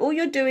passion. All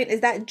you're doing is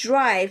that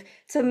drive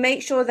to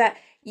make sure that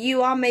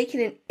you are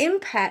making an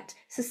impact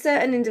to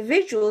certain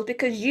individuals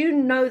because you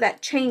know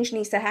that change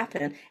needs to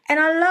happen. And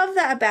I love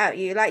that about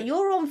you. Like,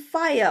 you're on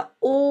fire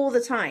all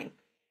the time.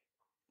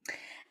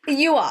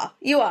 You are.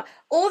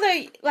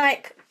 Although,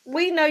 like,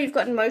 we know you've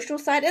got an emotional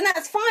side, and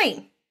that's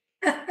fine.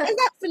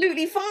 It's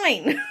absolutely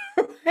fine.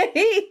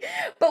 Right?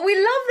 But we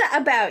love that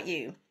about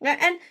you.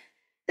 And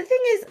the thing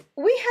is,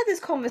 we had this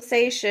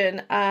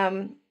conversation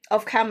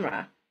off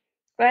camera,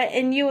 right?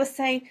 And you were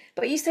saying,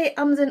 but you say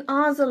ums and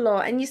ahs a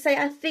lot, and you say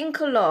I think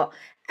a lot,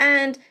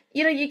 and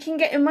you can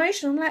get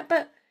emotional. I'm like,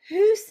 but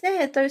who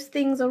said those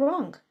things are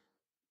wrong?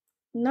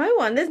 No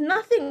one. There's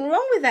nothing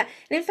wrong with that.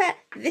 And in fact,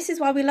 this is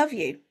why we love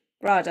you,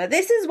 Radha.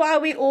 This is why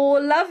we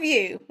all love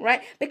you,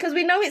 right? Because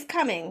we know it's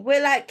coming.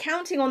 We're like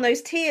counting on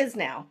those tears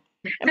now.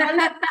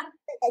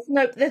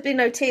 There's been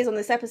no tears on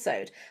this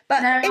episode,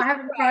 but no, I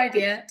haven't cried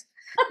yet.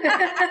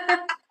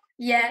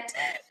 Yet.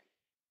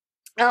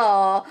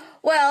 Oh,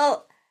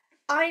 well,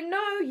 I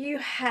know you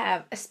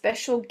have a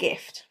special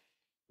gift,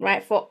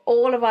 right, for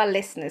all of our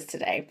listeners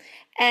today.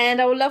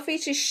 And I would love for you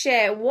to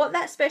share what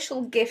that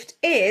special gift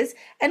is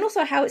and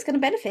also how it's going to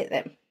benefit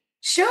them.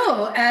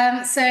 Sure.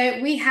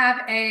 So we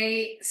have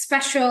a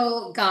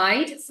special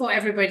guide for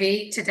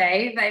everybody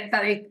today that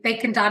they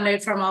can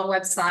download from our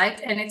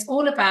website, and it's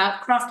all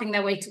about crafting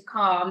their way to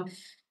calm.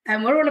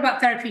 And we're all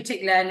about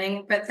therapeutic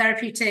learning, but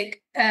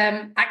therapeutic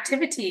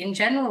activity in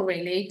general,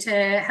 really,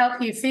 to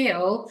help you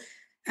feel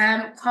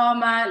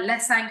calmer,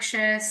 less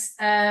anxious.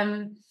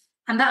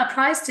 And that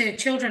applies to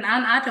children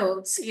and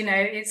adults.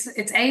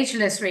 It's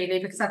ageless, really,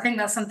 because I think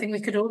that's something we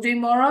could all do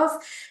more of.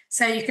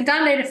 So you can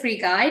download a free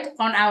guide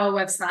on our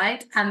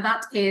website, and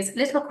that is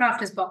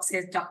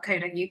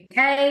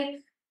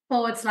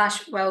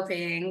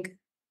littlecraftersboxes.co.uk/wellbeing.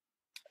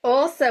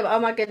 Awesome. Oh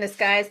my goodness,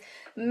 guys.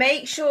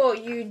 Make sure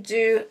you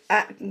do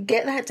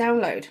get that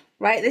download,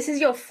 right? This is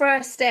your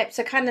first step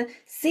to kind of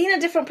seeing a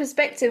different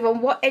perspective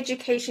on what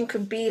education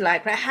could be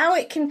like, right? How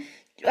it can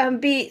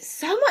be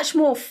so much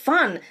more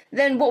fun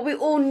than what we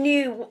all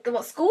knew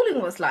what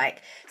schooling was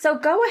like. So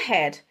go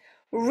ahead,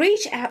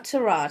 reach out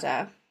to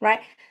Radha, right?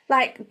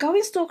 Like, go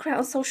and stalk her out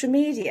on social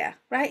media,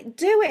 right?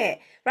 Do it,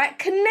 right?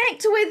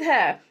 Connect with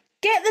her.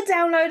 Get the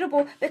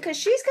downloadable, because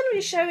she's going to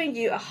be showing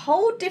you a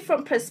whole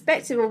different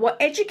perspective of what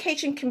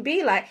education can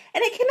be like,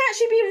 and it can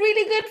actually be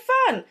really good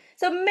fun.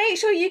 So make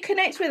sure you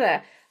connect with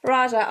her.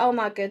 Radha, oh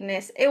my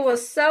goodness, it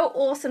was so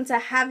awesome to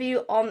have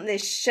you on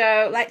this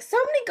show. Like, so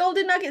many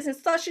golden nuggets in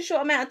such a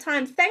short amount of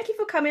time. Thank you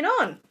for coming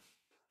on.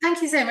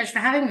 Thank you so much for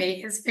having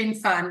me. It's been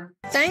fun.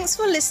 Thanks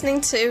for listening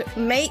to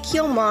Make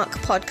Your Mark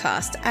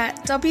podcast at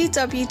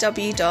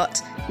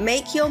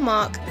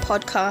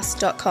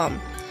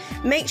www.makeyourmarkpodcast.com.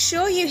 Make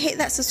sure you hit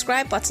that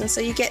subscribe button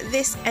so you get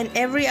this and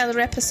every other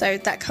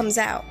episode that comes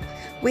out.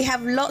 We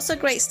have lots of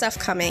great stuff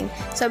coming,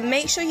 so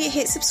make sure you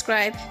hit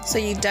subscribe so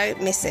you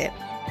don't miss it.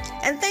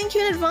 And thank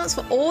you in advance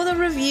for all the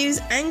reviews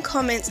and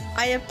comments.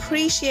 I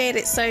appreciate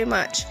it so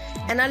much,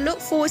 and I look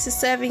forward to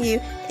serving you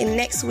in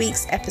next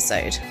week's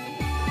episode.